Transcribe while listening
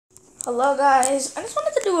Hello guys, I just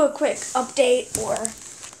wanted to do a quick update or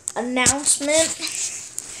announcement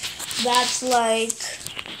that's like,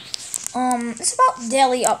 it's about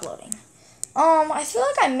daily uploading. I feel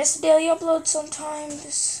like I missed a daily upload sometime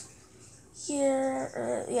this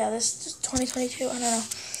year, this is 2022, I don't know.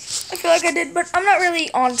 I feel like I did, but I'm not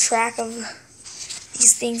really on track of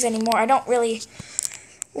these things anymore. I don't really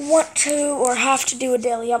want to or have to do a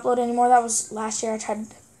daily upload anymore. That was last year I tried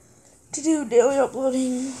to do daily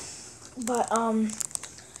uploading. But,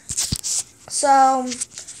 so,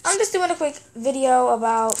 I'm just doing a quick video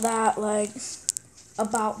about that,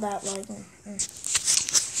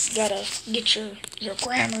 gotta get your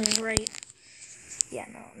grammar right. Yeah,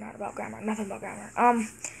 no, not about grammar, nothing about grammar.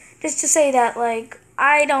 Just to say that,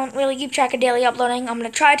 I don't really keep track of daily uploading. I'm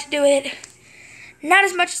gonna try to do it, not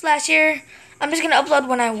as much as last year. I'm just gonna upload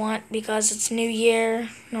when I want, because it's New Year,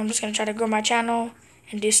 and I'm just gonna try to grow my channel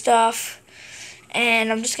and do stuff.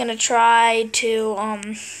 And I'm just gonna try to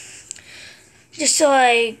do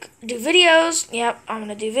videos. Yep, I'm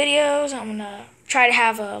gonna do videos. I'm gonna try to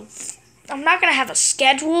have I'm not gonna have a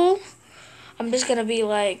schedule. I'm just gonna be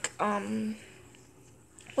what's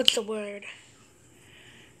the word?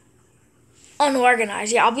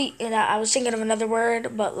 Unorganized. Yeah, I was thinking of another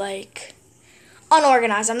word, but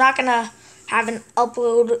unorganized. I'm not gonna have an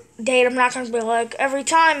upload date. I'm not gonna be every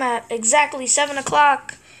time at exactly 7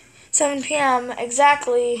 p.m.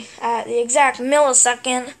 exactly at the exact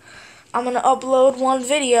millisecond, I'm gonna upload one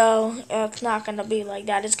video. It's not gonna be like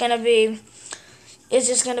that. It's just gonna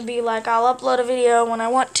be I'll upload a video when I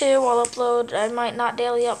want to. I might not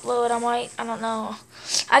daily upload. I don't know.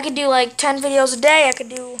 I could do 10 videos a day. I could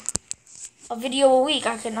do a video a week.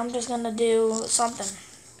 I'm just gonna do something,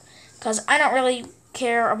 because I don't really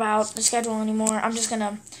care about the schedule anymore. I'm just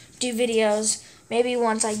gonna do videos. Maybe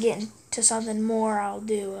once I get into something more, I'll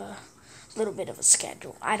do a little bit of a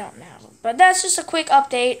schedule. I don't know. But that's just a quick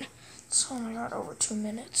update. So I got over 2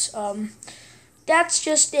 minutes. That's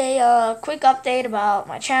just a quick update about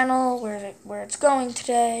my channel, where it's going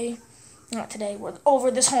today. Not today,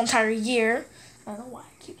 over this whole entire year. I don't know why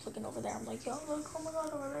I keep looking over there. I'm like, yo, look, oh my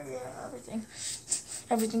god, over there, yeah,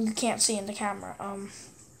 everything you can't see in the camera.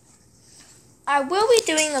 I will be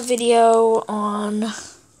doing a video on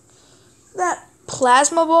that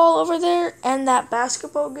plasma ball over there and that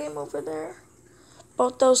basketball game over there.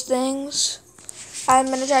 Both those things. I'm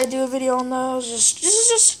gonna try to do a video on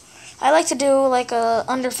those. I like to do a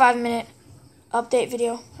under 5-minute update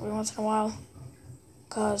video every once in a while.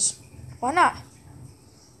 Cause why not?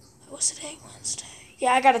 What's today? Wednesday.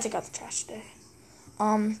 Yeah, I gotta take out the trash today.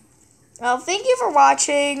 Well, thank you for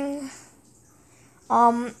watching.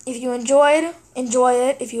 If you enjoyed, enjoy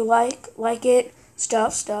it. If you like it.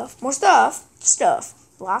 More stuff.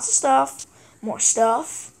 Lots of stuff. More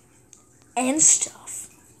stuff. And stuff.